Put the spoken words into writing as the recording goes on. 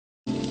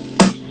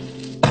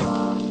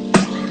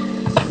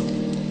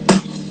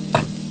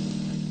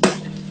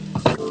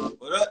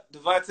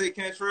Devontae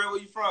Cantrell, where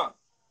you from?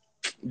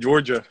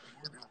 Georgia.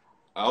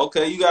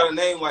 Okay, you got a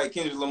name like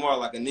Kendrick Lamar,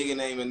 like a nigga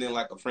name and then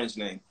like a French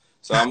name.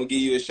 So I'm gonna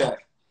give you a shot.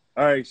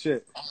 All right,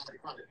 shit.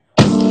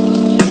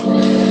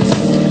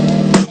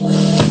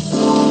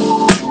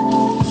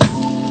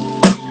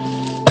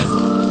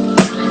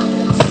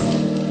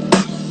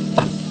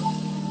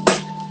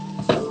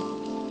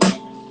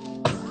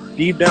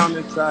 Deep down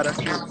inside, I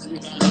can't see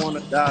if you want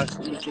to die.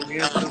 So put your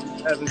hands to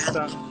the heavens,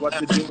 tell me what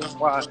to do and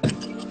why.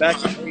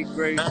 Back in 8th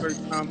grade,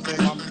 first time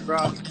saying mama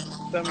cry.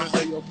 Tell me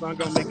that your son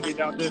gonna make it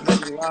out there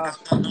living life.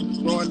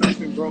 Growing up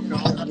in broken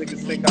homes,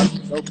 niggas think I be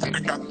joking.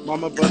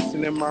 Mama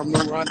busting in my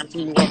room, running to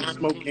me while I'm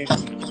smoking.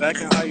 Back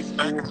in high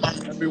school,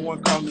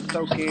 everyone called me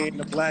token.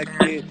 The black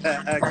kid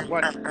that acts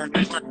white when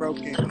they shit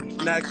broken.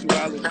 In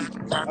actuality,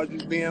 I was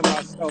just being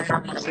myself.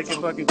 They can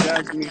fucking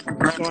judge me,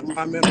 destroying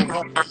my mental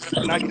health.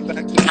 When I get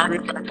back to the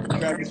crib,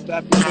 grab a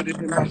strap and put it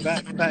in my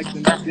backpack,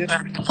 then I dip.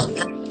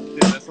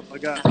 Yeah, that's all I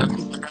got.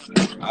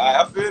 Alright,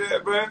 I feel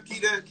that, bro.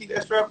 Keep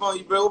that strap on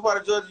you, bro. What part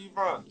of Georgia you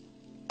from?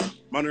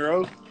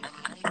 Monroe?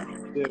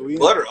 Yeah, we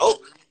Butter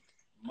Oak.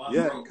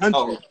 Yeah, country.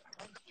 Oh,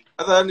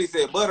 I thought he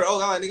said Butter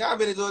Oak. I'm like, nigga, I've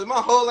been in Georgia my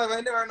whole life. I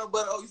ain't never heard no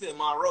Butter Oak. You said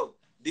Monroe.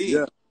 D.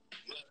 Yeah.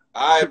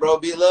 Alright, bro.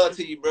 Be love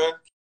to you, bro.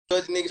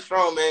 Georgia niggas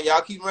strong, man.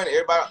 Y'all keep running.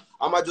 Everybody,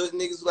 all my Georgia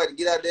niggas who like to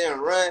get out there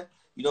and run.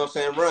 You know what I'm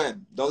saying?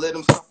 Run. Don't let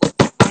them stop.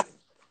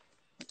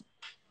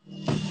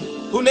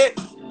 Who next?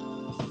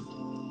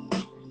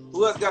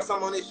 Who else got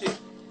something on this shit?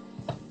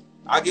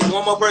 I'll get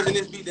one more person in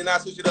this beat, then I'll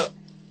switch it up.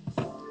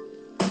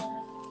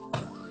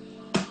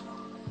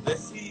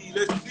 Let's see.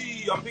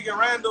 I'm picking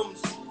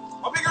randoms.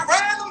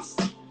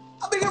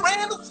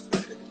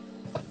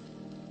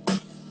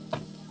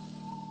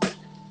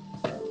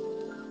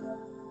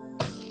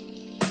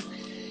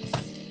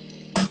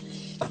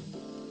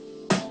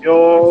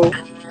 Yo,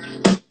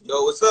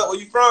 what's up? Where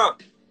you from?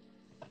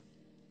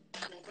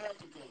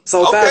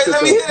 South Africa.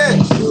 Let me hear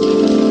that.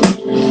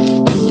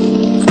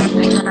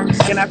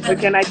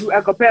 Can I do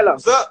a cappella?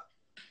 What's up?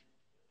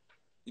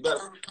 You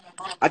better.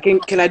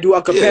 Can I do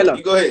a cappella? Yeah,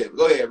 you go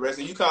ahead, bro.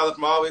 So you calling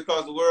from all the way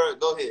across the world?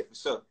 Go ahead, for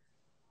sure.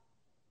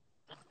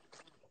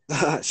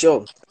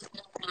 Sure.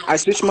 I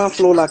switch my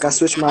flow like I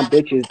switch my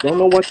bitches. Don't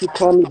know what you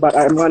call me, but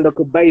I'm Randa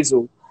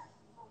Kubazo.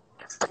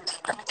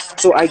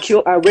 So I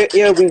wear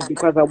earrings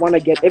because I want to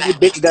get every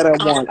bitch that I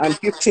want. I'm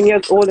 15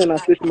 years old and I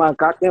switch my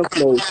goddamn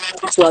flow.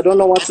 So I don't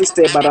know what to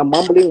say, but I'm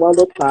mumbling all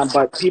the time.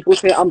 But people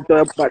say I'm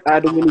dumb, but I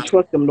don't really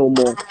trust them no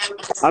more.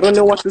 I don't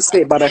know what to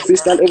say, but I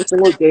freestyle every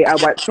single day. I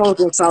write songs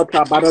on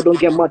SoundCloud, but I don't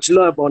get much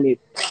love on it.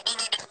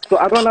 So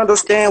I don't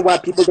understand why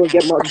people don't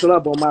get much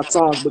love on my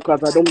songs,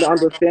 because I don't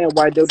understand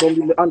why they don't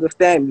really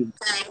understand me.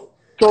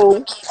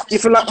 So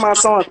if you like my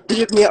songs, please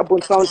hit me up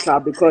on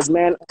SoundCloud, because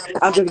man,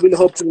 I just really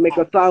hope to make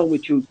a song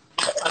with you.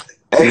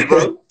 Hey,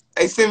 bro.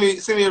 Hey, send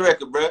me a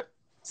record, bro.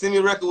 Send me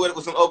a record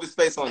with some open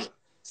space on it.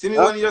 Send me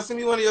one of your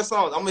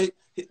songs. I'm gonna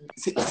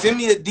send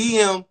me a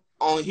DM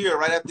on here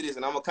right after this,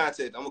 and I'm gonna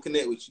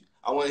connect with you.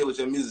 I want to hear what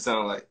your music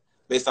sound like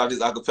based off this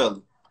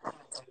acapella.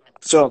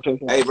 Sure.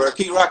 Hey, bro,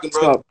 keep rocking,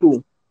 bro. Sure,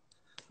 cool.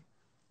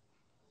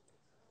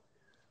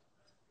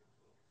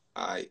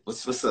 All right,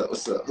 what's up?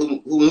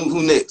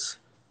 Who next?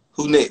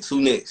 Who next?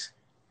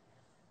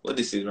 What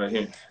this is right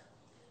here?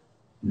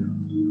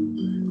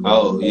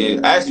 Oh yeah,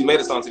 I actually made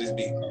a song to this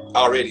beat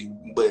already,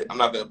 but I'm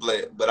not gonna play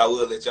it. But I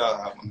will let y'all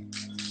have one.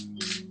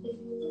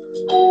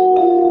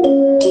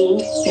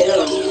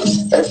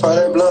 Hey, fire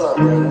that blunt up,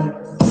 man.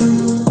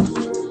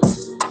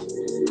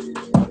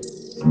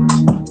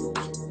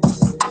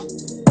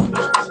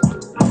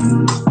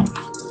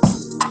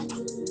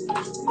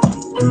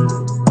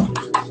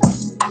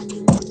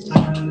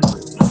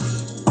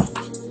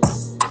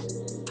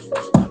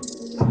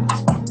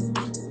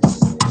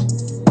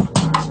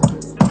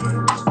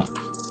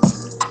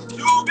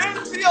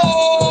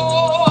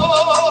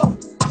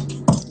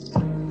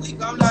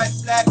 I'm like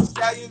black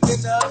stallions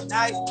in the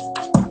night.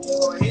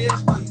 Your head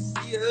before you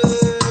see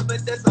her, but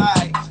that's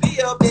alright. Be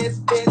your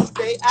best,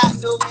 stay out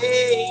the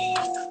way.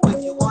 When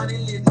you wanna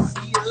live to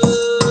see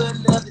her,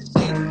 another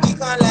day. We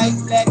come like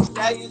black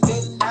stallions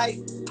in the night.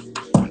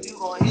 You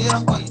gon' hear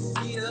before you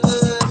see her,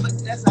 but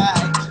that's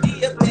alright. Be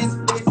your best,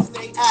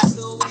 stay out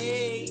the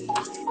way.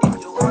 If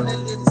you wanna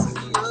live to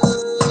see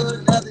her,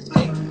 another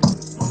day.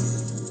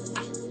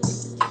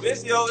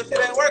 Miss yo, this shit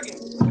ain't working.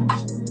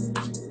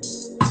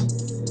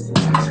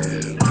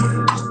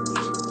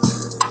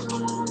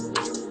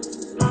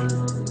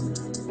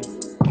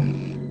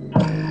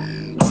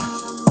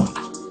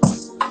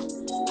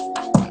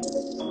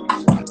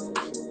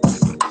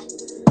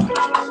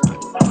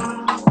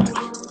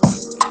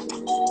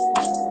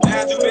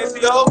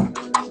 Yo,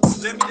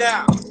 let me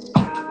down.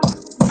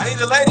 I need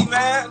a lady,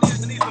 man. I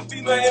need some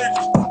female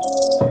energy.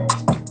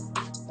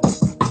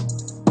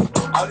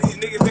 All these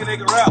niggas think they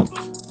can rap.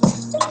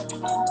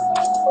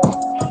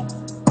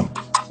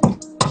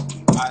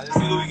 Alright, let's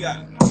see what we got.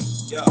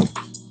 Yo.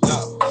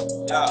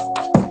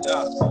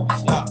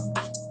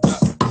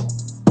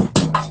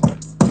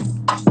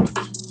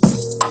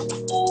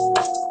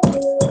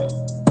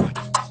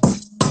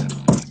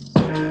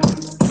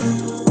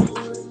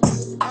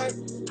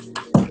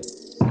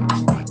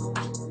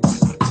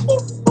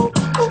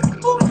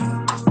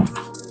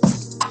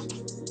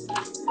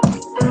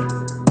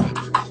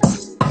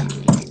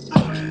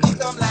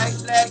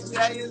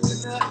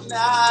 Italians in the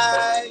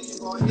night. You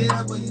gon' hit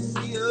her when you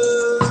see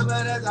her,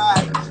 but that's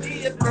alright.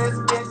 Be a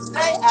blessed bitch,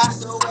 stay out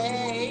the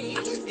way.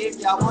 If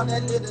y'all wanna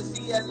live to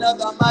see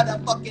another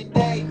motherfucking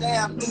day,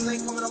 damn, niggas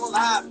ain't coming on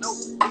live, no.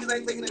 Niggas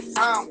ain't taking their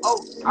time,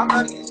 oh. I'm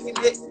not getting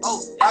chicken dick,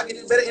 oh. Y'all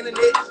getting better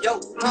internet, yo,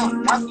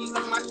 y'all keep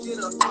fucking my shit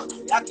up,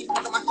 y'all keep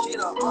fucking my shit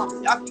up,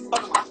 y'all keep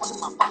fucking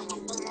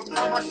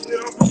my shit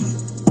up.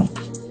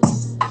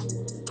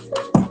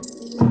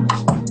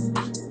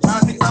 Trying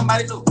to pick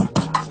somebody new.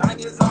 Trying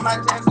to get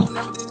somebody chance who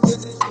never did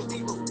this shit,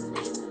 people.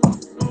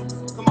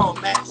 Come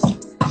on, Max.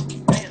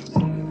 Damn,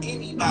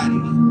 anybody.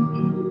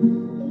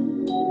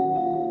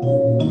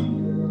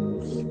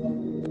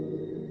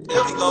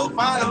 There we go,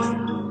 finally.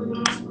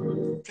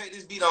 Take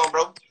this beat on,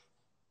 bro.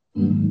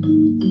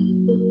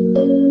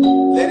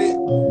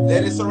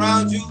 Let it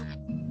surround you.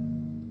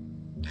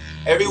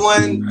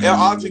 Everyone,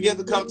 all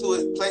together come to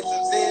a place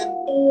of zen,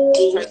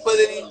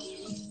 tranquility,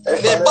 and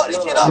then fuck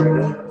this shit up.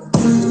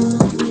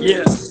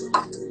 Yeah,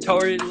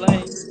 Tory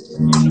Lane,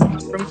 you know I'm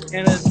from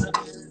Canada.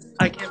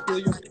 I can't feel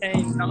your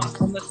pain, now I'm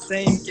on the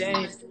same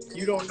game.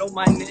 You don't know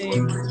my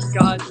name,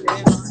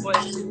 goddamn, what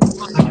is the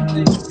fucking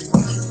thing?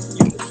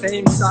 You the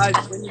same size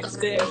when you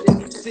stand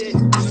and you sit.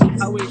 You know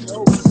how it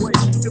go, boy,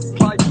 you should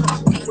probably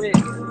fucking quit.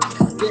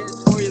 Yeah,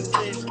 Tory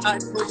Lane, I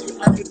told you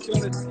I was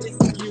gonna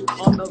diss you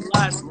on the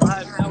last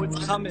live, now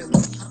it's coming.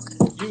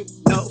 You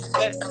know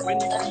that when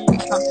you be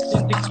coming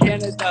into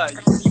Canada,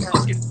 you be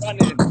fucking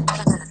running.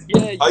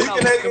 Yeah, Are you you know I'm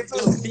Canadian from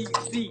too?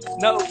 BC.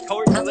 No,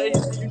 Tory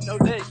Lanez, you know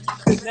that you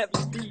could never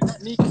beat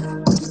me.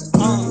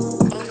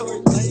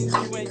 Tory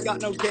Lanez, you ain't got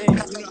no game. You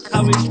know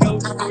how it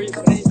goes, Tory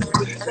Lanez,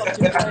 you is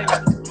fucking lame.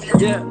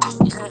 Yeah,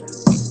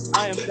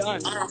 I am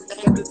done.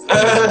 But this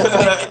fucking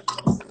insane.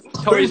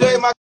 Tory Appreciate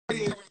Lanez. my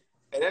Canadian.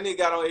 And that nigga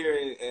got on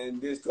here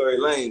and this Tory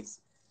Lanez.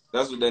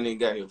 That's what that nigga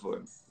got here for.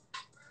 And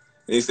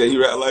he said he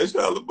rap like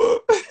Shia LaBeouf.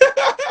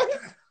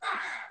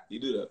 He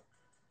do that.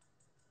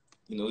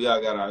 You know,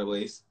 y'all got our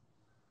ways.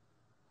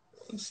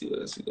 Let's see what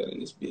else we got in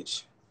this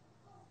bitch.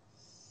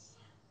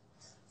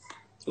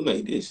 Who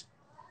made this?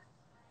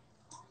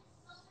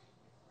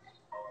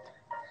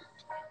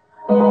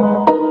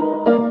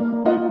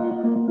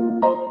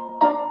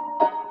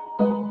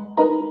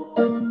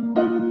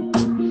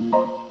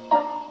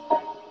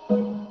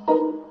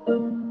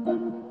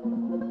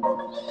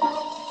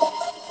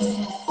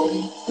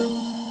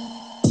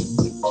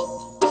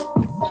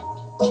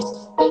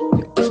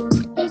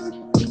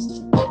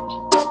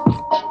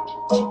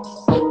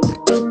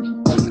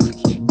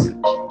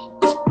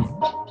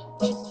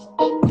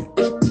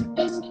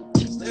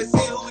 Let's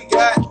see who we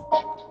got.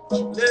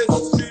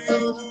 Let's see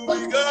who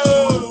we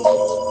got.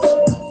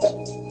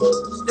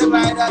 Step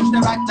right up,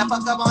 step right the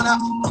fuck up on up.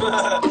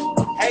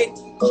 Hey,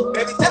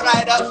 baby, step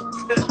right up.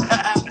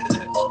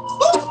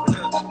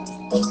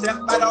 Step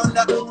right on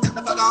up, step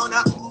the fuck on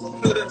up.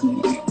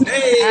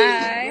 Hey.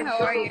 Hi, how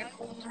are you?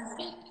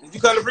 Did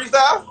you come to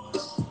freestyle?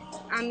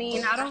 I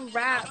mean, I don't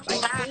rap.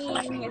 I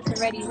sing. It's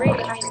already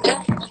written.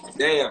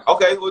 Damn.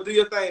 Okay, well, do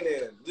your thing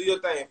then. Do your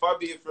thing. Far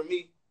be it from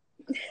me.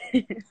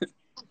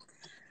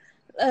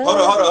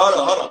 Hold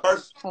on.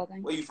 First, Hold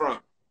on. where you from?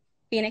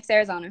 Phoenix,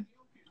 Arizona.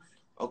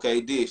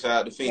 Okay, did. Shout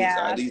out to Phoenix. Yeah,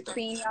 All right, I've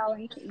seen y'all.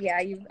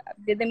 You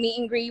did the meet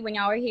and greet when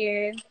y'all were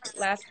here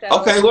last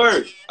show. okay,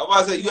 word. I was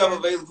about to say, you Yeah. have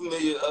a very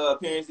familiar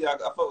appearance. Yeah, I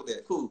fuck with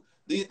that. Cool.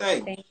 Do your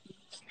thing. Thank you.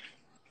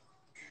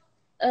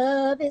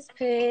 Love is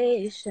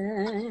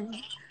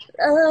patient.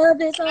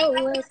 Love is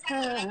always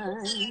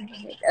kind.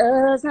 It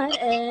does not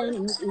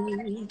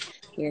envy.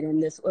 Yet in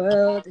this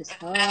world it's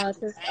hard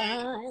to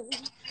find.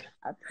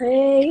 I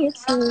pray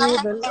to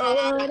the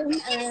Lord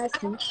and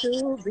ask him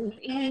to bring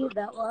me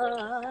that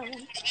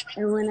one.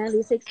 And when I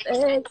least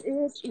expect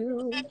it's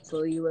you,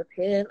 so you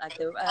appear like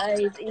the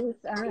rising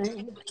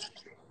sun.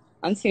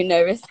 I'm too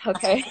nervous.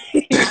 Okay.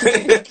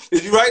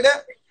 Did you write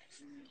that?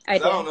 I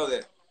did. I don't know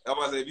that. I was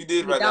about to say, if you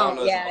did You write that, I don't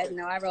don't? know. Yeah,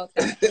 no, I wrote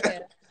that. Yeah.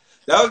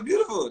 That was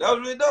beautiful. That was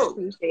really I dope.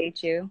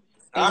 appreciate you.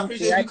 I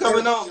appreciate you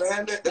coming on,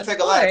 man. That take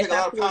a lot. Take a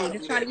lot of power.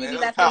 Just trying to give you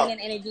that feeling and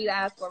energy you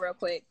asked for real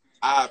quick.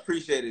 I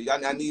appreciate it.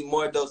 I need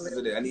more doses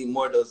of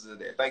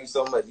that. Thank you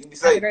so much. You be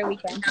safe. Have a great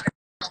weekend.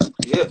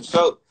 Yeah, for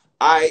sure.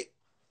 All right.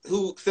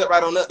 Who step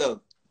right on that though?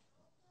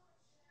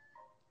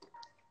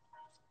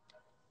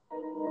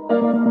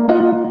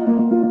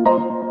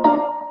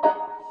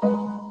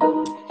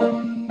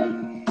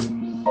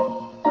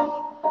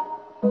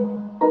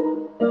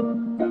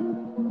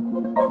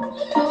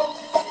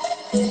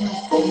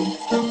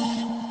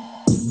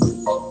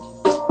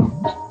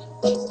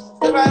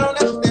 Step right on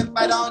up. Step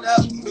right on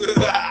up.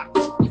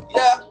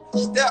 Yeah.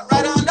 Step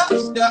right on up.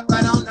 Step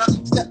right on up.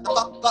 Step the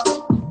fuck up.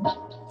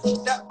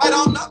 Step right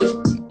on up.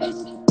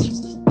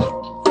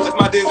 That's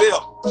my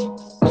Denzel.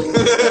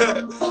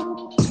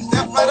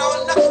 Step right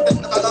on up. Step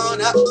the fuck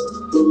on up.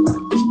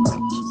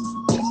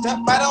 Step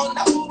right on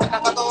up. Step the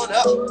fuck on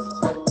up.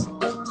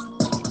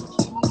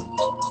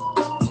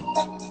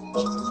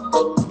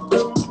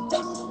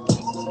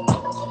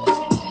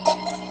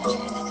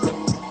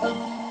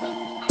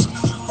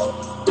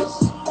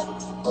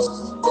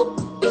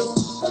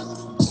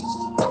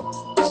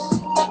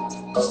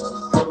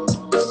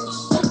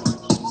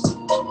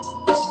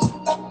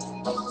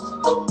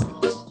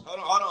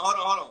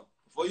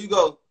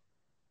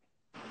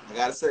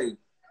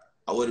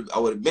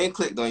 would have been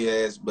clicked on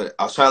your ass, but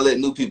I was trying to let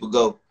new people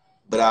go.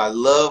 But I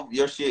love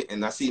your shit,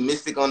 and I see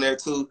Mystic on there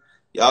too.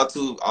 Y'all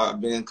two are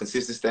been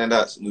consistent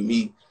standouts with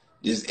me,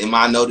 just in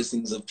my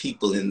noticings of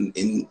people in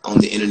on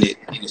the internet.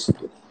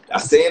 I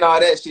saying all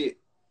that shit.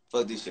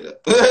 Fuck this shit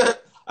up.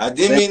 I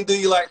didn't mean to do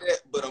you like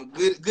that, but I'm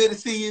good to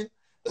see you.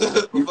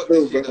 You fuck too,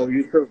 this shit bro. up.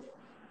 You too.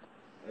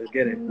 Let's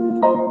get it.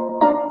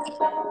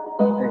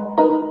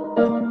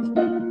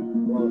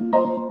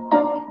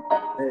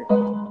 Hey.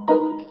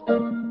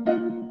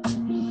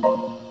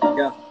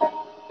 Yeah.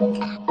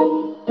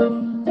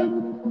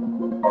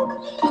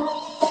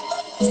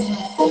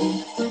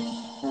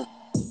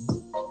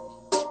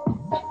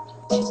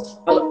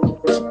 Hello.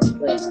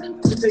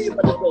 Let me tell you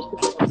about this little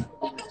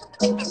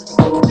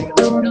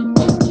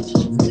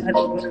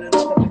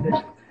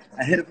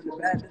I hit it from the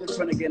back to the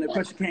front again. The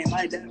pressure came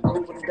my dad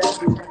room with the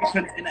dad room. I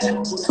turn it in the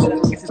ass with it.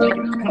 It's just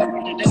thinking it's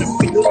coming in. Then I'm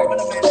looking when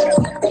I'm in trap.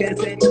 Can't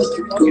say it because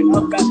you're walking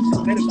up back.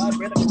 Made a lot of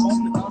bread like a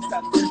moment non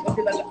stop. Don't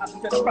feel like the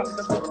opposite of promise.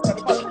 I'm just trying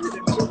to pop it in the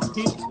middle.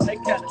 Keep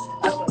like cat.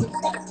 I started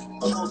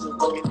almost a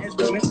fucking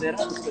instrument that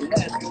I was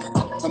finessing.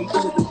 I'm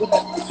moving the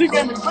whip. She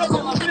got me right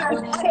in my face.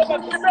 Talk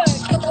about the bag.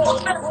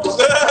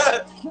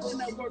 Putting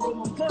that work on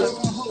my plug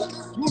on hoe.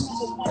 You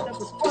number one that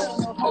was spy on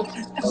the hoe.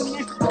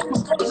 Estimation of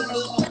conversion of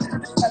love.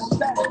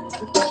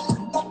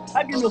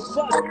 I give no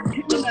fuck.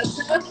 Give me that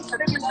chance. Give me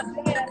that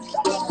dance.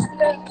 I got my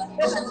step.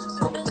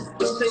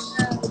 Say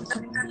now.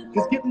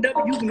 Just getting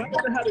W's and I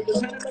never had it. The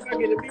time I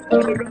get a beat on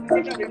the ground. I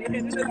got it.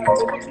 Hit it. I go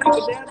fuck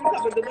nigga down. I'm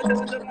covered. The listen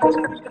to the right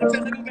time. I'm gonna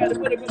feel like I got it.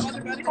 Put it with my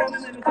body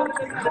shining in the sun. It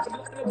doesn't matter.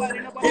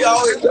 Nobody. He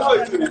always tell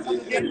you this I'm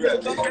shit. getting to the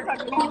bump. I'm talking about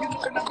you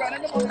looking up right.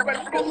 And I'm on the right.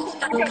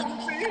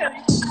 Yeah.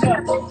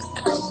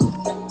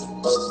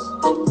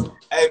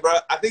 Hey, bro,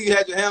 I think you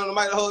had your hand on the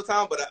mic the whole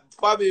time, but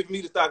probably for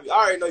me to stop you. I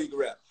already know you can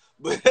rap.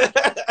 But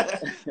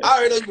I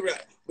already know you can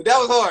rap. But that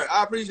was hard.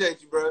 I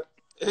appreciate you, bro.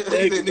 He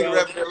said nigga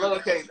rapping in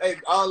lowercase. Hey,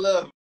 all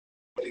love.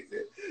 He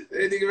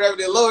said nigga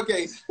rapping in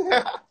lowercase.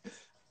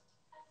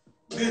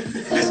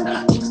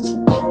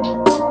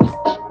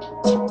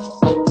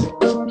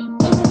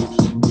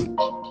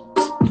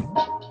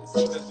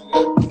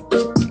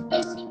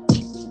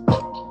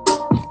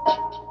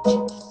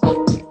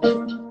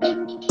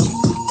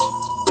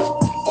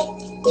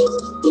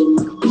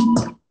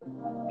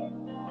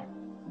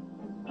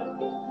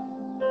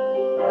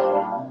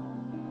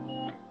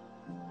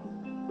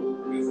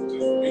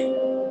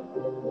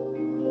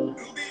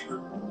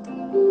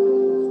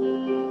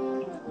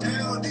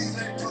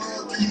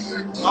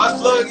 I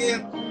plug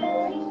in.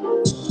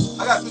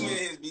 I got too many of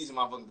his beats in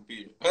my fucking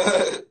computer.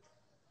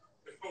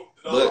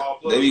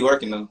 But they be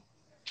working though.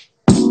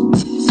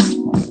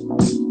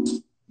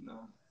 No,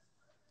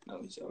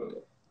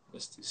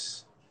 what's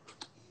this?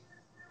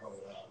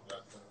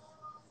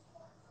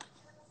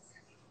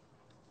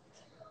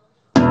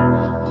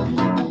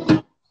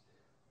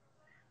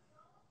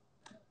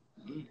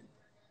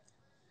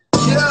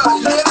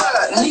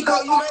 Yeah, Nico,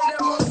 you made that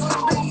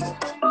motherfucker beat.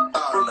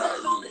 Oh no,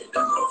 you made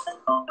that motherfucker.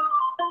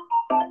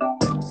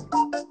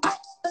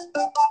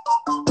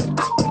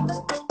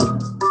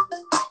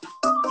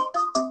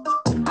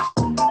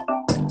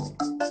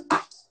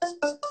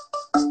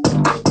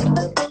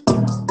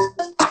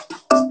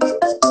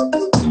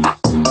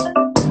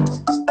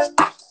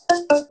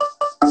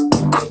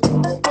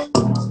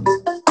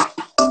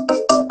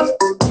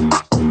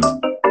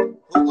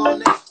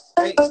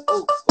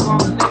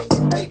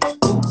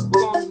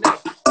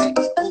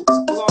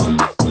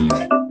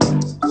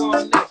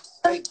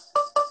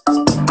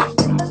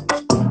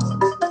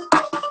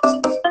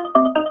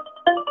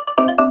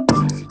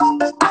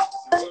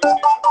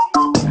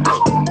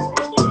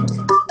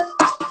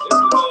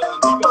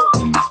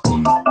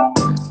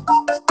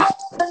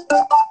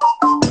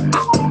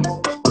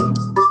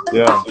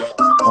 Yeah.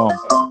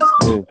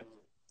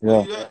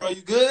 Yeah. Yeah. Are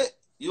you good?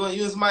 You want to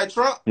use my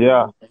trunk?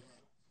 Yeah.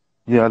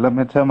 Yeah. Let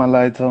me turn my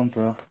lights on,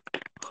 bro.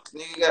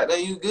 Nigga,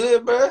 goddamn, you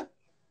good, bro?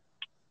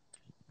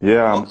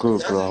 Yeah, I'm Okay, good, I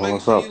was just bro. making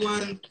What's sure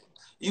up?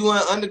 you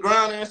weren't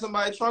underground or in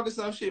somebody's trunk or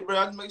some shit, bro.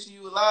 I just make sure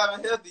you alive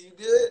and healthy. You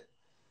good?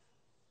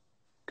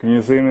 Can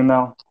you see me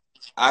now?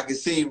 I can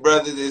see you,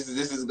 brother. This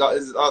is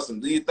awesome.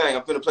 Do your thing.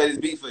 I'm finna play this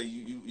beat for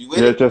you. You with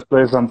Yeah, it? just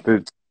play some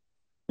beats.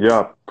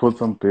 Yeah, put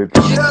some beats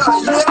on. Yeah.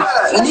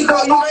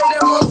 Nico, you made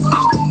that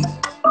motherfucker.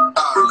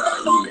 Oh no,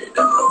 you made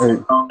that Hey,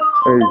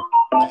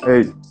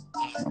 hey, hey.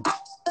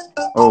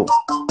 Oh,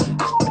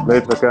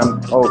 let's again.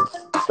 Oh,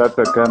 that's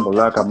a gamble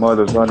like a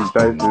mother's running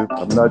dices.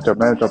 I'm not your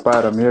man, so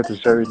bad. I'm here to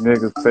show you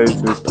niggas'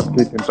 faces. I'm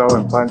kicking,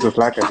 throwing punches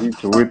like I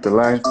hit you with the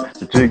lines.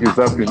 The jig is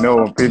up, you know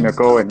I'm finna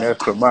go an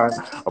extra mile.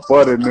 I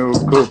bought a new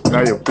coupe,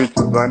 now your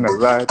bitches wanna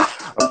ride.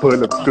 I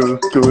pull up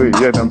screwy,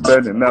 yeah, I'm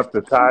bending up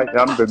the tie.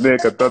 I'm the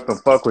nigga,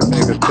 doesn't fuck with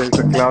niggas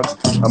chasing clouds.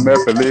 I'm a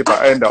believer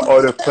and the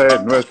others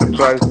playing no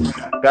surprise.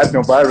 Got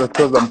no virus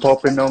cause I'm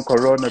popping on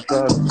corona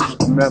drugs.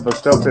 Never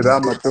stop it,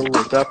 I'ma do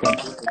it up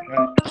until the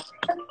night.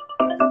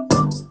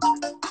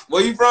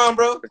 Where you from,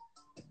 bro?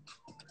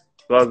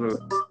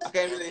 Swaziland. I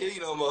can't really hear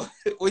you no more.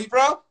 Where you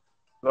from?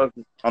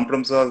 I'm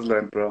from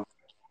Swaziland, bro.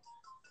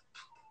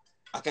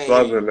 I can't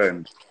hear you.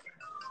 Swaziland.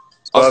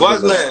 Oh,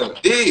 Swaziland.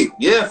 Swaziland. Dig.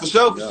 Yeah, for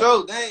sure, for Yeah.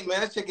 sure. Dang, man,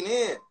 that's checking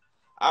in.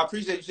 I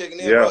appreciate you checking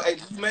in, Yeah. bro. Hey,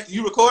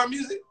 you record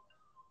music?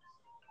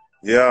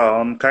 Yeah,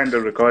 I'm kind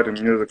of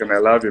recording music and I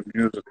love your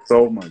music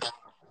so much.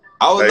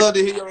 I would Like, love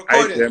to hear your I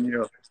recording. damn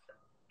you.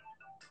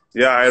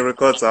 Yeah, I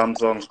record some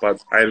songs,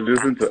 but I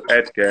listen to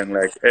EARTHGANG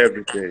like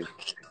every day.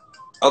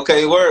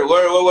 Okay, word.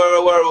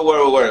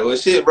 Well,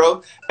 shit,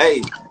 bro.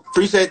 Hey,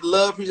 appreciate the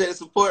love, appreciate the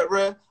support,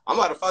 bro. I'm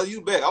about to follow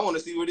you back. I want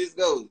to see where this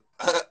goes.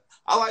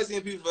 I like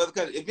seeing people from other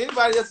countries. If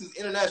anybody else is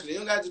international, you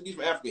don't got to be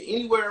from Africa.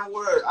 Anywhere in the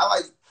world, I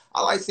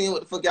like seeing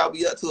what the fuck y'all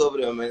be up to over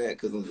there, man.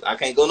 Because I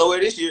can't go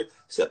nowhere this year,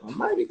 except I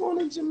might be going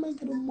to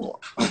Jamaica tomorrow.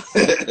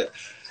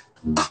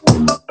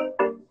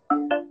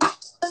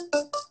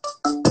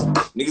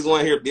 Niggas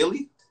want to hear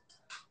Billy?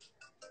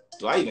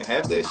 Do I even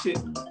have that shit?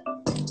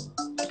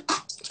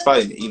 It's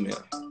probably in the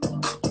email.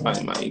 Probably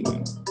in my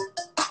email.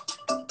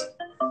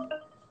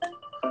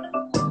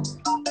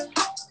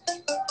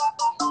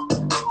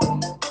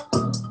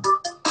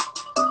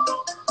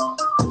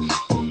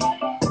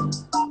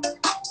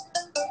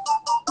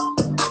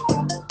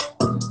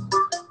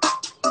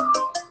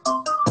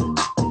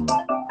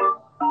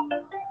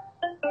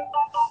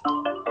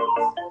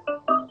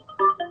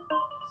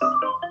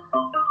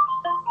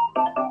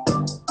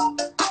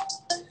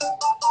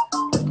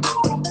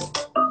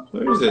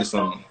 Where is that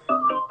song?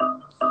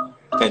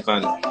 Can't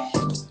find it.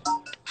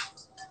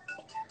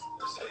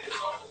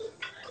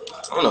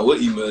 I don't know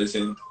what email it's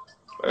in.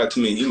 I got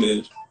too many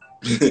emails.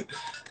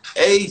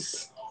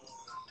 Ace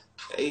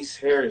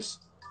Harris.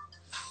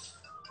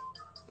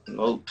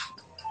 Nope.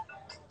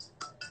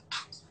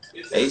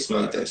 Ace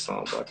made that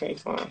song, but I can't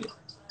find it.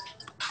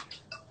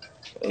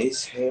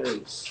 Ace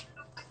Harris.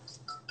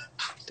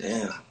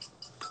 Damn.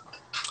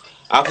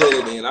 I'll play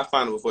it then. I'll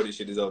find it before this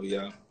shit is over,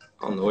 y'all.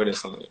 I don't know where that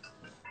song is.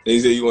 They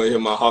said you want to hear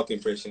my Hawk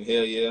impression.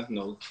 Hell yeah,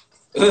 no.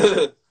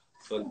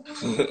 Fuck.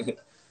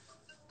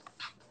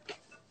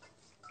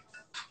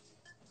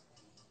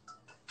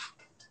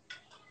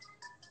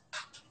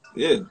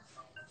 Yeah.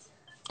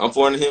 I'm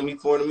foreign to him,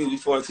 he's foreign to me, we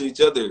foreign to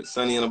each other.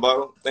 Sunny in a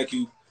bottle. Thank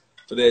you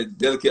for that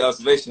delicate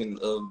observation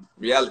of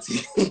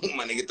reality.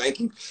 My nigga, thank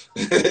you.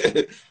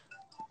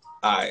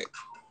 Alright.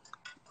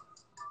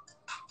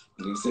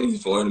 You say you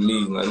foreign to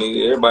me, my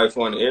nigga. Everybody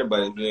foreign to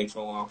everybody. If you ain't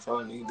from where I'm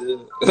from, nigga,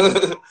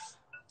 good.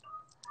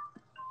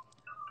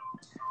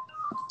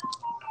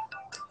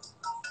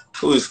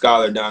 Who is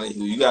Scholar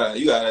Donahue? You got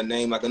a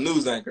name like a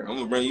news anchor. I'm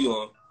gonna bring you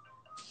on.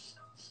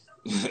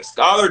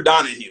 Scholar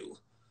Donahue.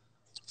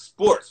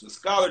 Sports with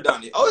Scholar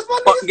Donahue. Oh, it's my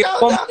nigga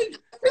Scholar Donahue.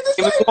 It's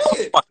the same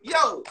nigga.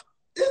 Yo,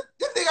 this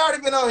nigga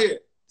already been on here.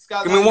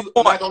 Scholar Donahue.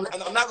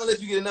 I'm not gonna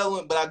let you get another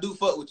one, but I do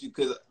fuck with you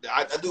because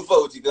I do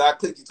fuck with you because I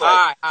clicked you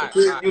twice. All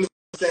right. You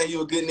saying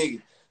you a good nigga.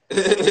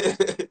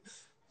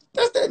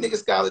 That's that nigga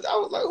Scholar. I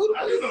was like, who the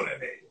fuck? I do know that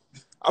name.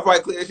 I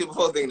probably clicked that shit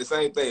before thinking the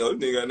same thing. Oh,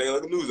 this nigga got a name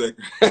like a news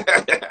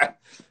anchor.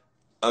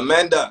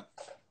 Amanda.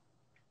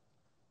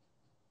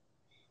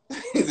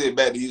 He said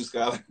back to you,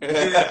 Scholar.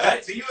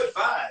 Back to you at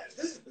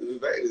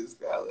 5. Back to you,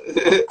 Scholar.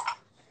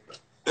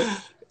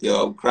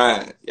 Yo, I'm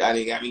crying. Y'all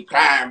nigga got me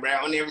crying, bro.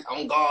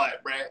 On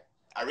guard, bro.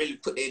 I really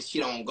put that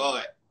shit on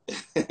guard.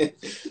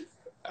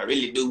 I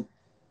really do.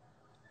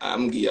 I'm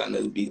gonna give y'all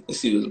another beat. Let's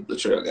see what the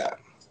trail got.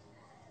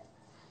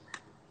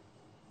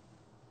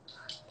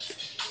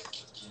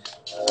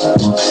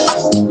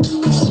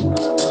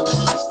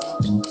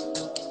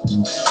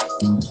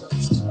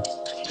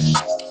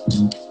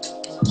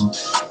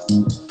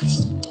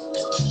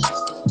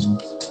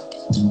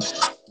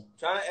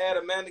 Trying to add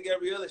Amanda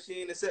Gabriella,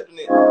 she ain't accepting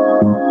it.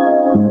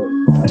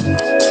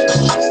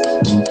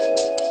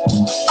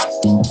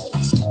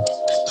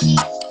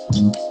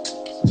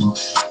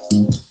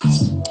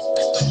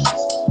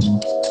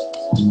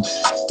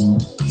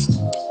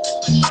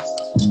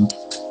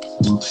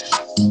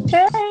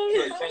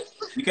 Hey.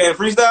 You can't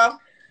freestyle?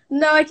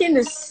 No, I can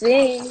just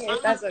sing,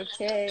 if that's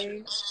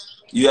okay.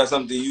 You have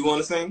something you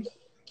want to sing?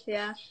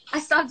 Yeah. I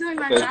stopped doing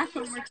my math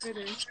homework for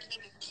this.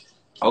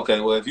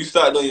 Okay, well, if you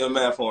start doing your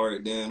math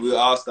homework, then we'll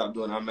all stop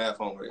doing our math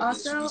homework.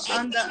 Also,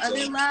 on the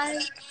other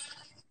live,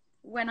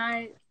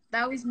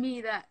 that was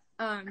me that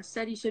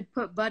said you should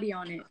put Buddy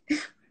on it.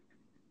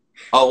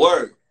 Oh,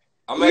 word!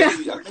 I'm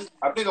actually,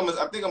 I think I'm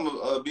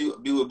gonna be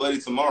with Buddy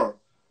tomorrow,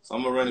 so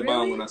I'm gonna run it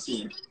by him when I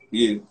see him.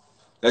 Yeah,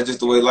 that's just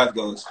the way life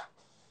goes.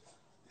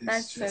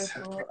 That's so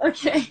cool.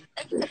 Okay,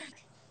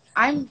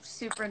 I'm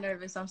super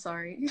nervous. I'm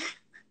sorry.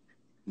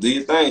 Do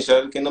your thing,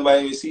 Shawty. Can't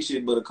nobody even see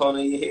shit but a corner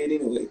in your head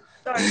anyway.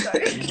 Sorry.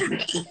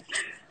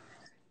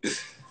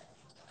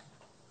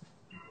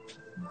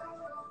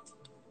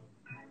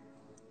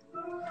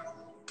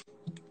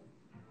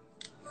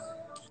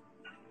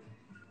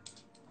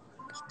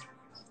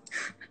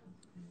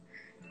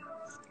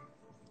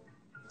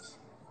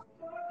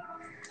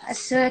 I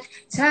said,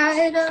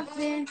 tied up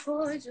in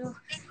cordial,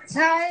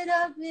 tied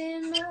up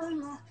in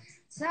normal,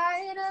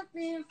 tied up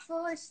in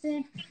forced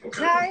in,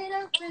 tied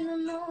up in the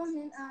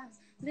moment. I'm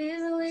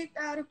living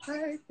without a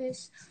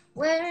purpose,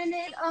 Wearing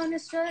it on the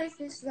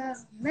surface, love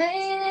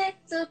made it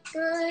look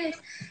good.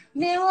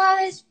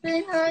 Meanwhile, it's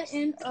been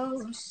hurting.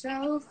 Oh,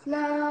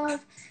 self-love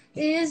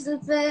is the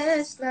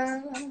best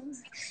love.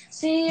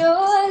 See,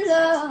 your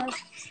love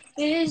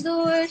is the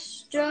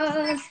worst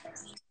drug.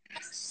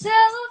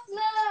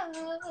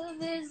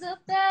 Self-love is the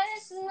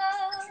best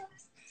love.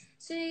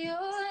 See,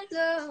 your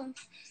love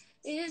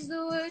is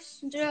the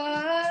worst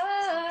drug.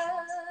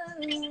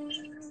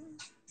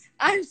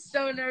 I'm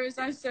so nervous.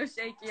 I'm so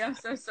shaky. I'm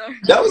so sorry.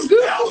 That was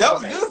good. That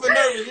was good for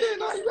nervous. Yeah,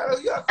 no,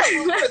 you gotta come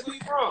on. Where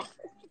you from?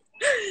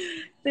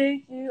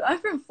 Thank you. I'm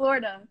from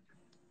Florida.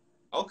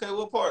 Okay,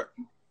 what part?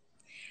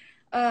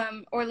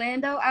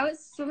 Orlando. I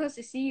was supposed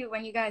to see you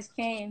when you guys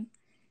came,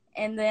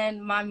 and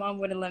then my mom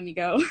wouldn't let me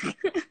go.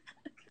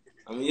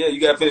 I mean, yeah,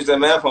 you gotta finish that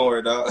math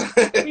homework, dog.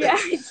 Yeah,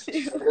 I do.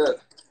 Yeah.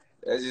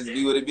 That just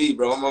be what it be,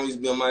 bro. My mom used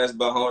to be on my ass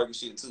about homework and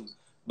shit too.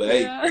 But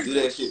Yeah. hey, do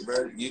that shit,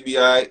 bro. You be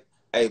alright.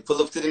 Hey,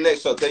 pull up to the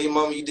next show. Tell your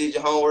mama you did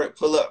your homework.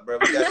 Pull up, bro.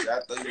 We got you.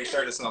 I throw you a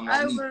shirt or something.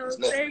 I will.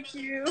 Thank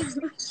you.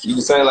 You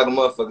can sing like a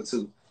motherfucker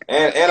too.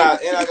 And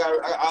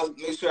I'll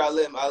make sure I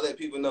let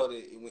people know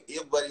that when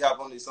everybody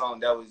hop on this song,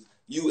 that was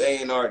you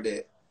A&R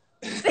that.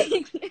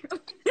 Thank you.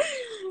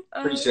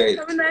 Appreciate it.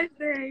 Have a nice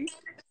day.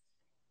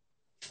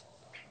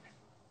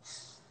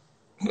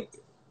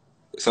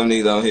 Some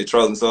niggas on here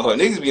trolling so hard.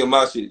 Niggas be on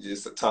my shit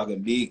just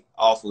talking big,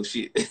 awful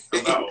shit.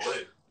 About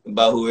what?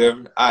 About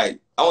whoever.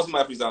 Alright. I want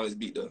somebody to freestyle on this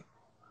beat though.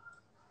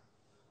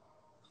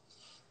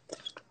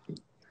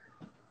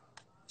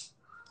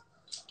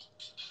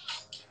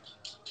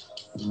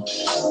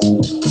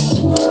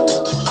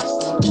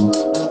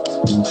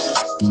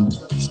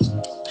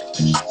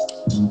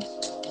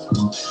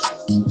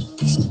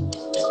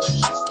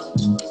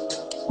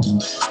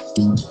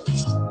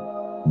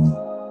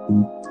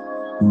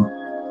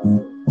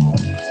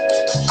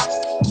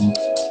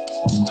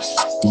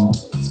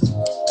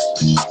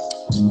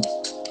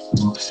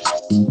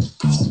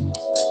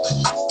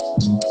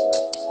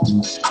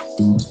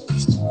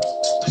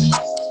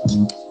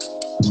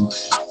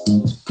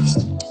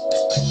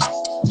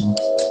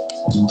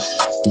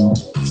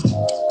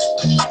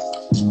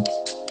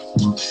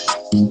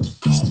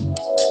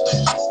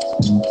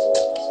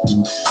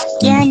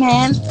 Yeah,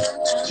 man.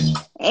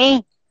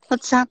 Hey,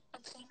 what's up?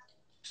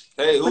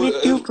 Hey, What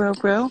it do,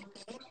 bro?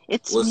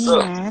 It's what's me,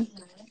 up? man.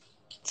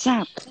 What's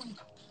up?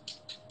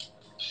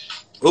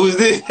 Who is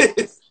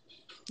this?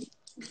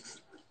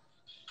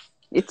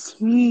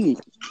 It's me.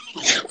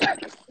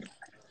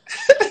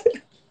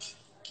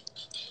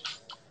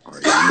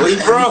 Where you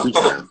from?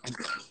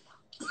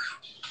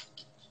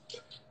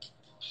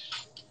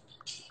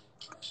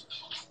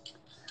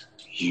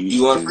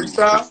 You want to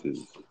freestyle? Texas.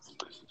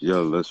 Yeah,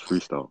 let's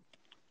freestyle.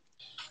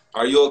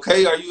 Are you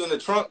okay? Are you in the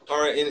trunk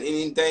or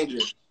in danger?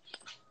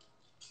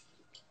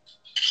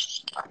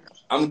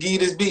 I'm gonna give you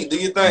this beat. Do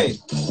your thing.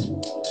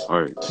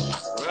 All right.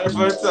 Right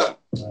first up.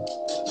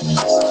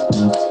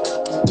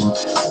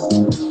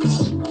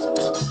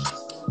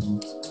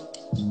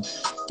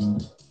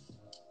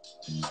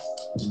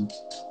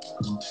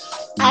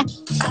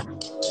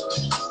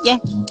 Yeah.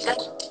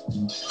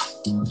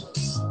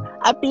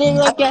 I believe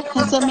like a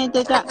handsome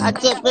that I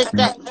did with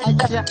that. I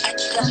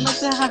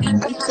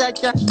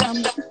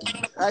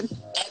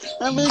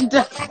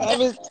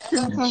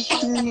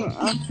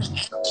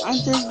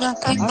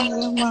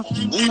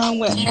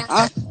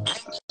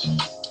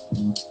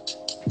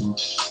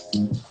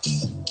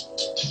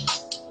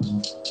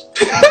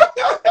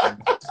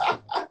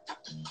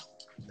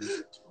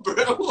Bro,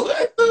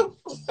 what the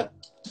fuck?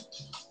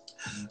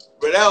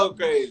 Bro, that was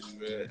crazy,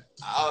 man.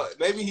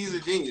 Maybe he's a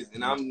genius,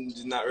 and I'm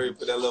just not ready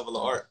for that level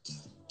of art.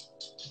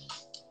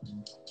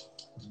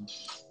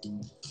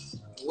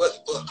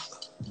 What the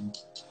fuck?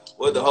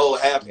 What the whole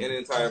half and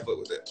entire foot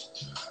with that?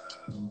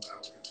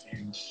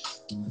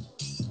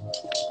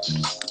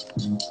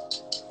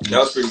 That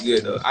was pretty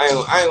good though. I ain't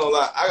gonna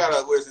lie. I got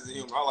a weird sense of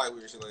humor. I like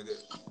weird shit like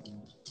that.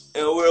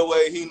 In a weird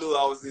way, he knew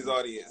I was his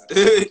audience.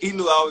 He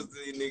knew I was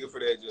the nigga for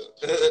that joke.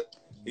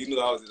 He knew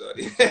I was his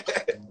audience.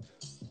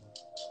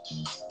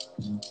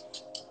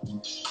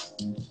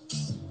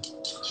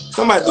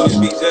 Somebody do this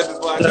beat justice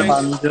before I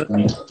change it.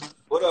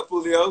 What up,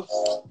 Fulio?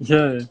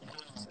 Yeah.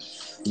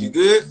 You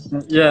good?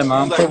 Yeah,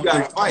 man. You like you got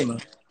in a fight.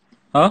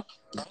 Huh?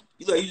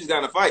 You like you just got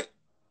in a fight.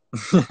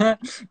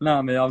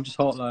 Nah, man, I'm just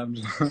hot. Like,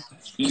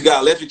 You just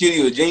got electrocuted.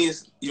 You a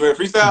genius. You ready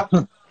to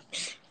freestyle?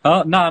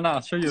 Huh? Nah.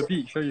 Show you a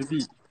beat.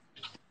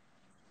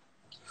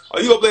 Oh,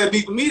 you gonna play a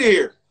beat for me to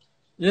hear?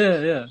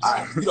 Yeah.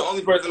 Right, you're the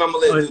only person I'm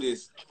gonna let do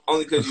this.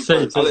 Only because you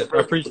first. I'll let I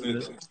appreciate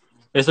it.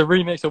 It's a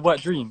remix of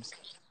Wet Dreams.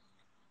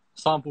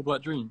 Sampled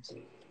Wet Dreams.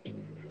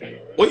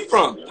 Where you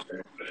from?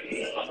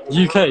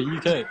 UK.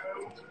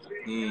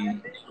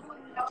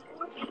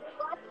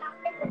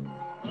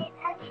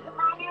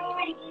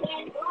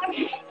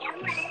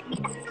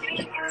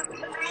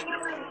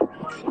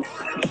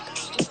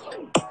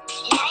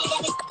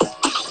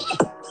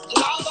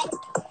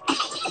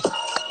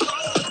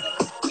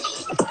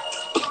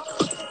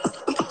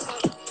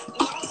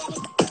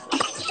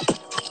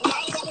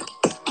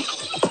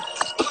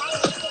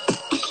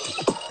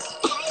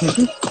 He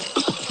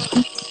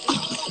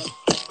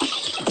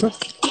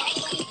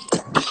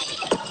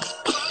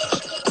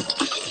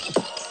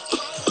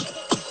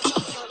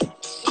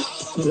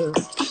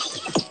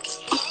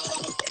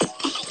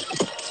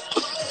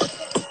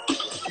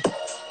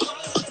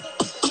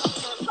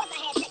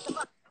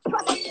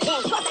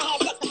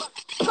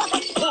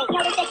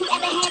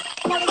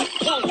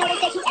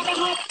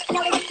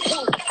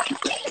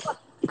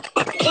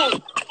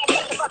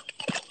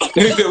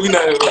said we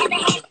not at work.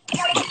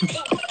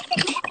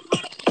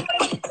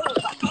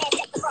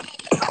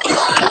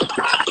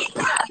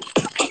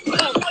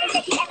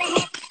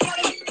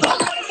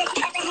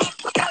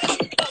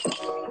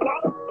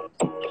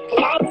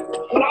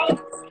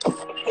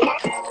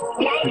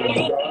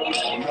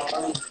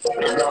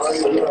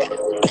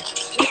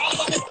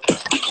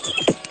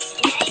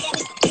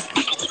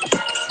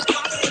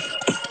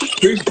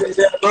 Appreciate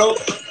that, bro.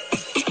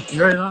 You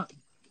heard that?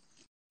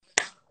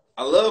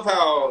 I love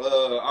how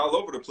all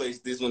over the place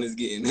this one is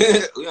getting.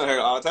 We done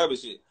heard all type of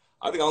shit.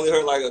 I think I only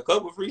heard like a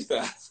couple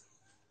freestyles.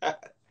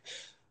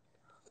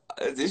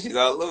 This shit's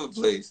all over the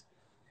place.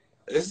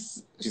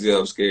 She said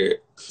I'm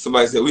scared.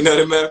 Somebody said we not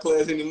in math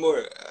class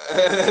anymore.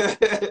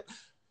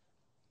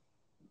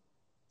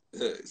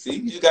 See,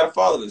 you just gotta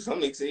follow this. Some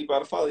niggas say you about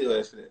to follow your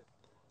ass for that.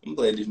 I'm gonna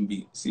play a different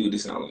beat. See what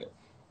this sound like.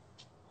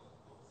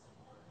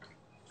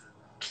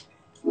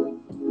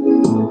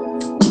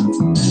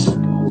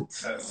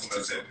 That's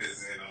much that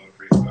pissing in on the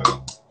freestyle.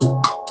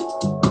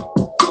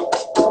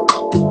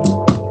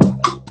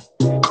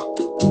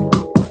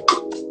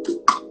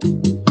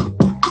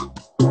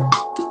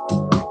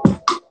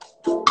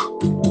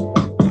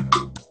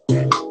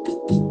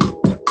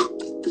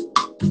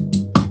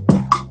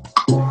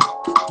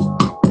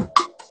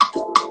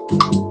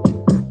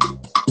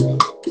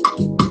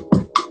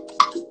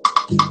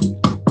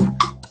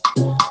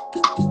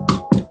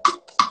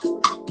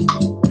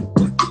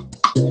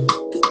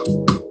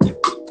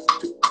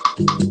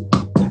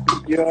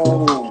 Yo,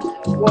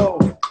 whoa,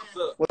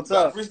 what's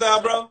up?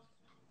 Freestyle, bro?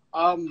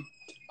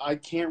 I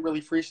can't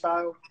really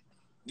freestyle.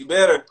 You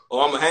better,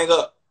 or I'm gonna hang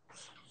up.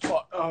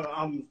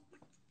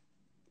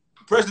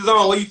 Pressure's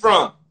on. Where you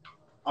from?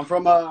 I'm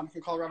from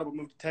Colorado, but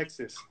moved to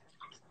Texas.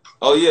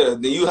 Oh yeah,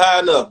 then you high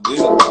enough.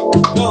 Go.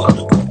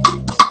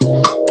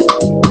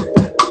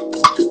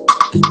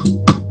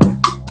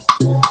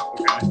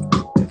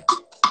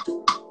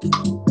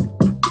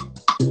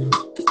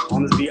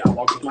 On this beat, I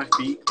walk with my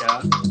feet.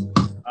 Yeah.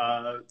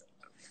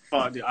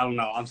 Fuck, dude, I don't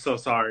know. I'm so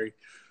sorry.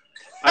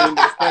 I didn't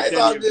expect it's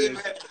all any of good,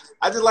 this. man.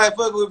 I just like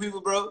fucking with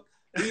people, bro.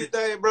 Do you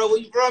think, bro? Where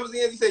you from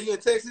again? You said you in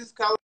Texas,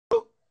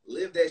 Colorado.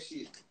 Live that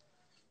shit.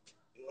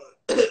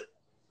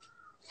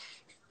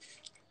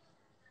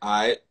 All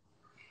right.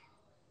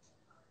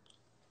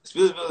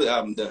 Spillability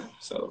album done.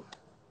 So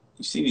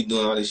you see me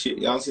doing all this shit.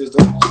 Y'all see this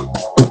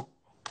stuff?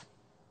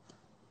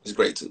 It's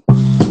great too.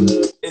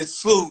 It's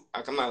smooth.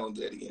 I'm not gonna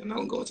do that again. I'm not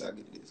gonna go into how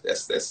good it is.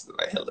 That's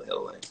like hella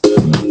lame.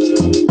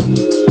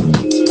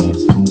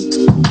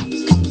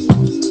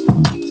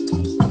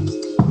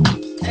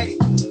 Hey.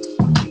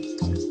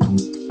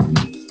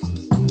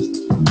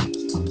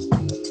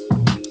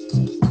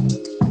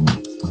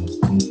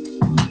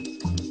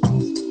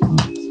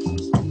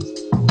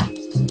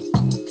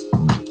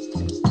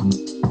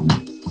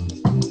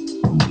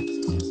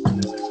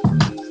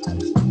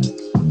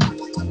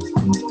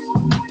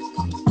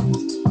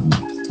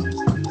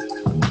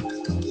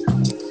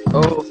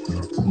 Oh.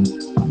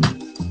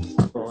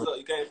 What's up?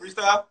 You can't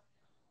freestyle?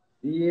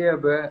 Yeah,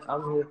 bro.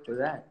 I'm here for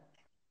that.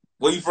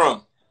 Where you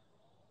from?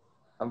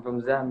 I'm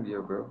from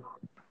Zambia, bro.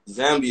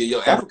 Zambia.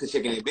 Yo, Africa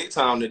checking in big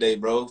time today,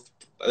 bro.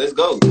 Let's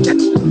go. The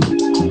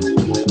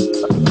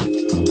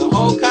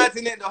whole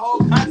continent.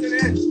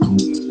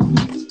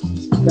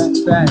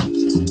 That's right.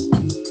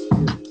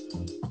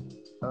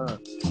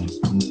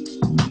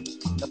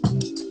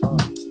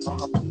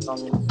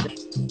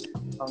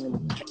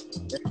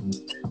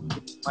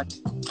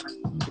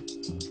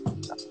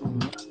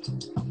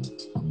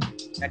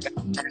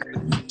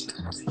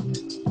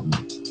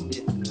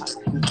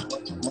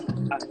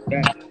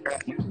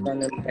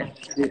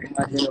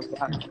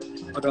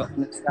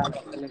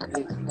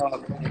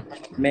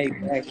 Make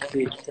that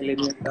shit, killing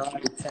me the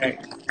heart attack.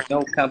 No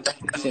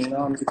competition, no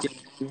I'm getting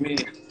to me.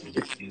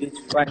 If it's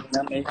right,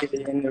 I'm gonna hit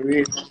it in the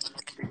rear.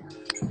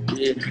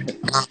 Yeah,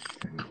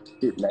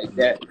 shit like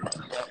that.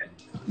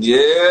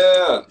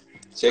 Yeah.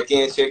 Check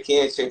in, my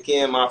friend. Check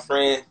in, my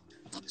friend.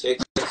 Check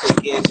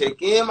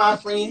in, my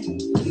friend.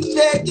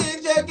 Check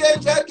in,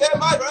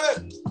 my friend.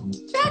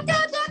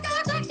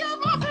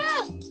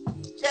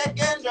 Check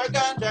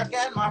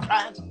in, my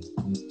friend.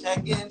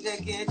 Check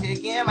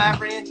in, my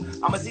friend.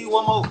 I'ma see you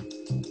one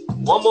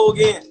more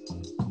again.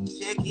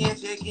 Check in, my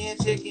friend.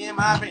 Check in,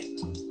 my friend.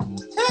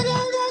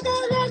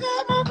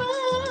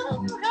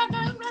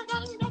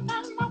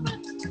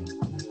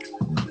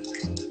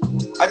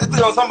 I just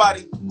put on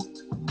somebody.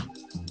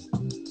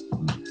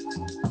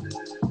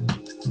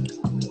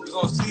 We're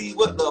gonna see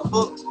what the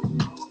fuck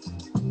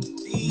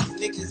these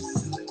niggas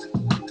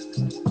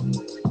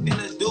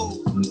finna do.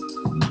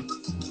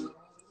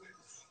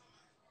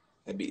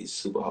 That beat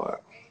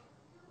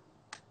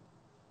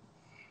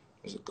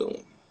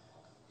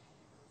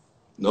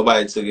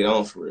nobody took it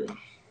on for real.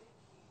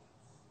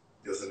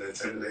 Just an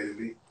intimidating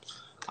beat.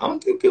 I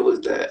don't think it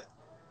was that.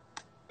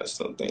 I just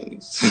don't think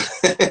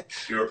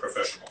these. You're a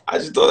professional. I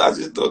just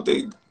don't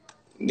think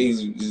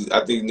these.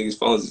 I think niggas'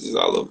 phones is just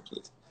all over the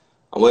place.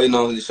 I'm waiting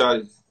on the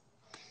shawty.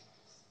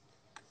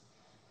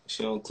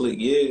 She don't click,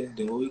 yeah.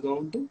 Then what we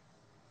gonna do?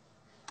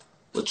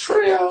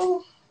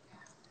 Latrell.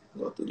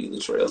 Go through these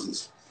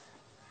Latrells.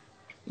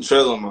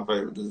 Latrell's one of my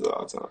favorite dudes of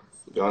all time.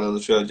 If y'all know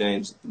Latrell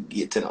James,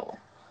 get to know him.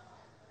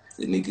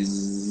 The niggas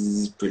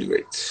is pretty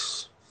great.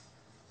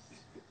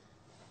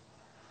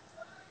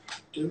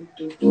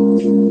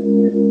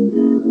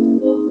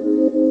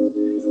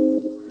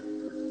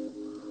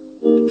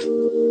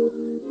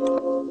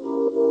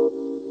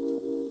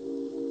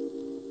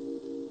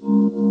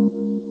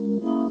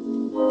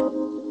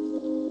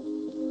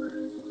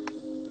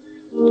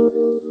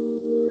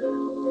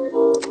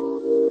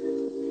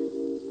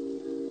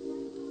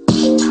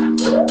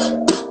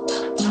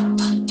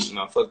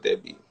 Nah, fuck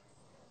that beat.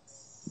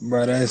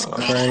 Bro, that's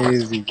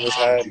crazy. What's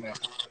happening?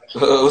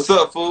 What's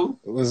up, fool?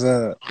 What's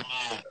up?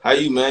 How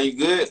you, man? You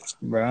good?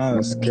 Bro,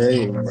 I'm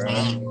straight, bro.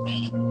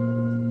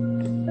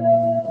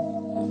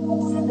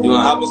 You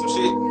wanna hop on some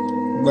shit?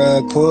 Bro,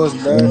 of course,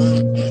 bro.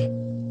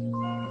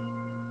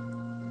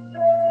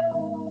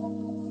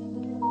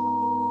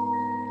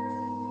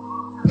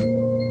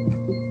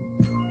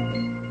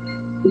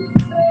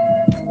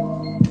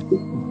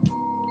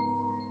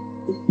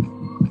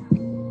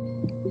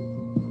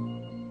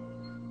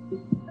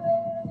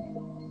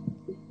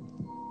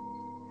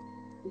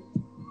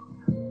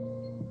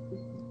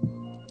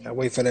 I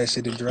wait for that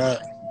shit to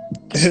drop.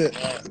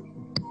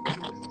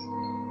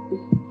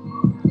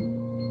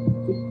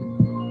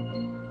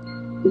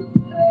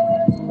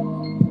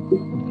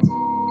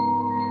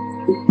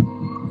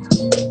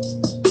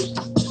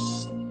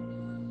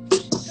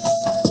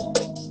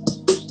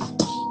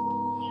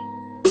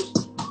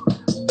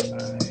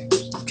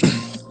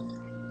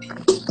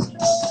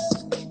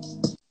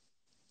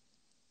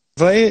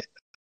 Play it?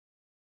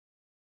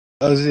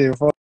 Oh shit,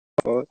 fuck.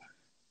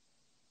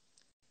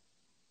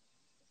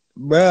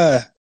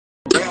 Bruh.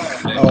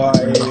 Oh,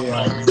 alright,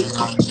 yeah.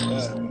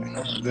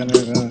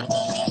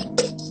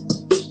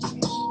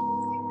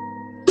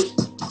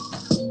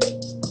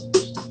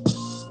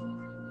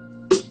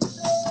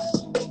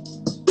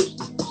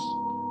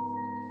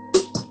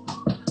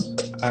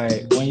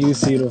 Alright, when you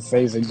see the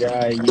face of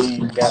God, you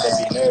ain't gotta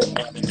be nervous.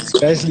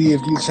 Especially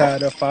if you try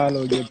to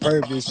follow your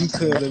purpose. You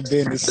could have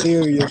been a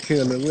serial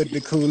killer with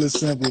the coolest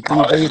symbol, 3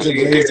 razor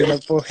blades in a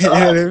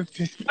forehead.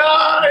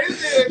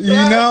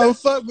 You know,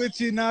 fuck with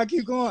you now.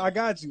 Keep going. I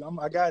got you.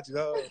 I got you.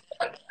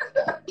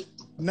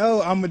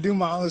 No, I'm gonna do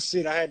my own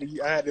shit. I had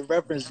to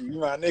reference you. You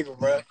my nigga,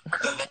 bro.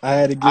 I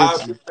had to get you. I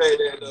appreciate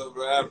that though,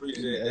 bro. I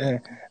appreciate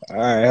that. All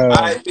right, all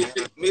right,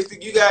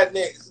 Mystic, you got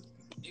next.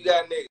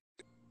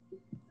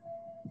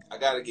 I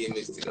gotta get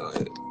Mystic on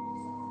here.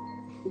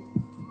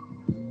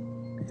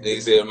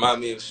 Nigga said,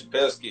 remind me of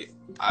Chappelle's skit.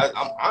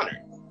 I'm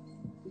honored.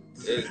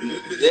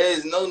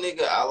 There's no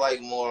nigga I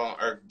like more on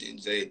earth than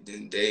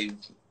Dave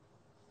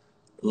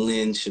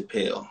Lynn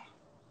Chappelle.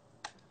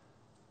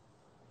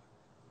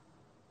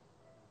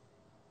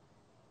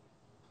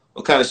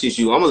 What kind of shit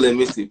you? I'm gonna let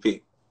Mystic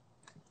pick.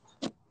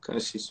 What kind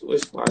of shit?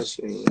 Why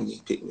she ain't let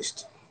me pick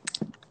Mystic?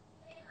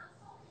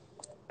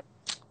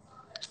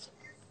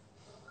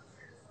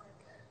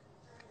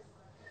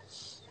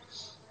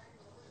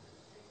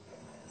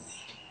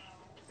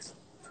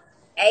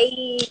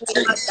 Hey,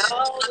 my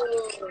dog.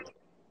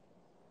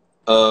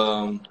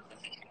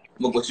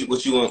 What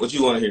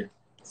you want to hear?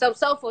 Some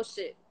soulful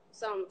shit.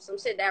 Some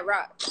shit that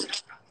rocks.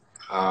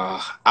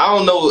 I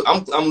don't know.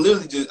 I'm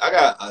literally just. I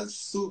got a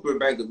super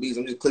bank of beats.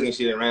 I'm just clicking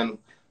shit at random.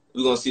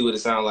 We're gonna see what it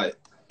sound like.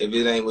 If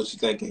it ain't what you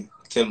thinking,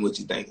 tell me what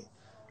you thinking.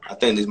 I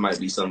think this might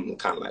be something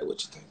kind of like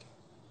what you thinking.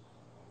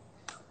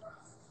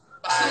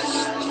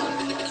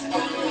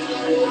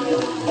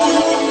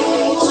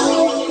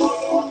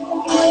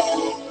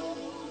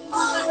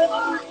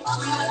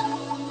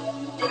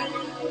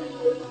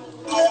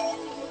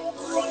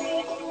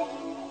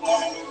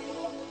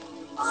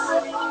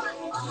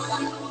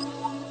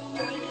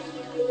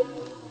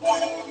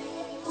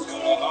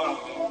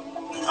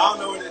 I don't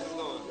know where this is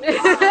going.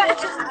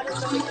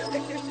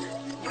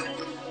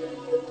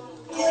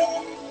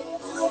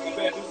 You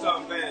better do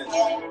something fast.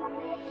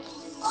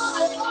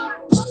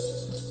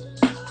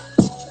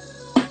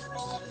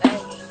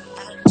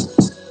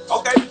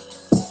 Okay.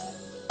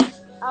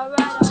 All right,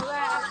 I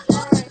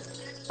said.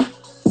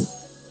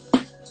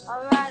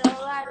 All right,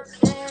 I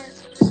said.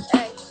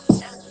 Hey,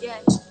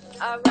 yeah.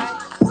 All right,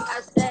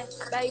 I said,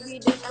 baby,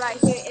 this right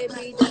here, it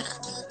be the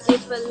it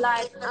for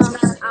life.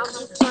 I'm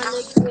just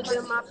trying to give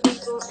them my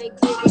people and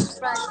get it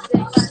right.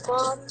 Say,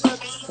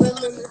 motherfuckers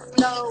swimming in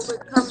slow,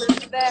 we're coming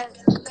fast.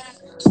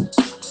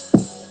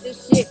 This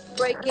shit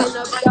breaking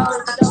up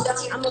doors, so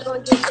I'ma gonna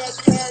get that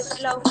cash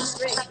flow.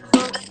 Rick,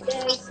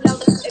 stay slow.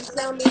 Baby,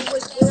 tell me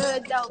what's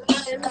good though.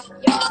 Send me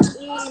your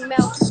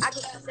email. I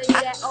can send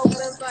you that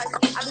open bus.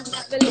 I be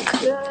feeling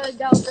good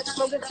though.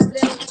 Smoke a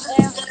little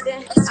L,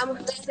 then I'ma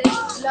take it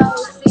slow.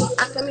 See,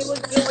 tell me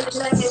on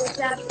the next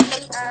chapter.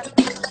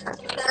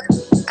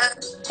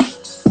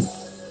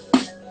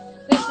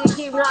 This shit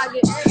keep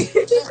knocking.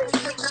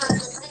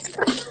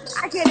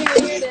 I can't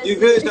even hear that You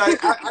good, shit. Shawty?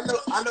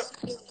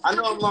 I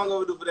know I'm long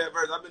overdue for that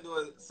verse. I've been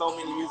doing so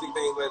many music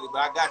things lately, but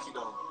I got you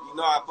though. You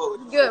know I fuck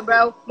with you. Good,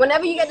 bro.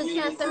 Whenever you get the You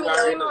chance, send me an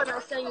already email know. and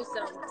I'll send you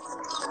some.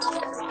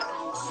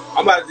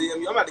 I'm about to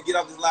DM you. I'm about to get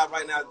off this live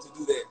right now to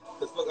do that.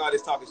 Cause fuck all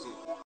this talking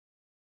shit.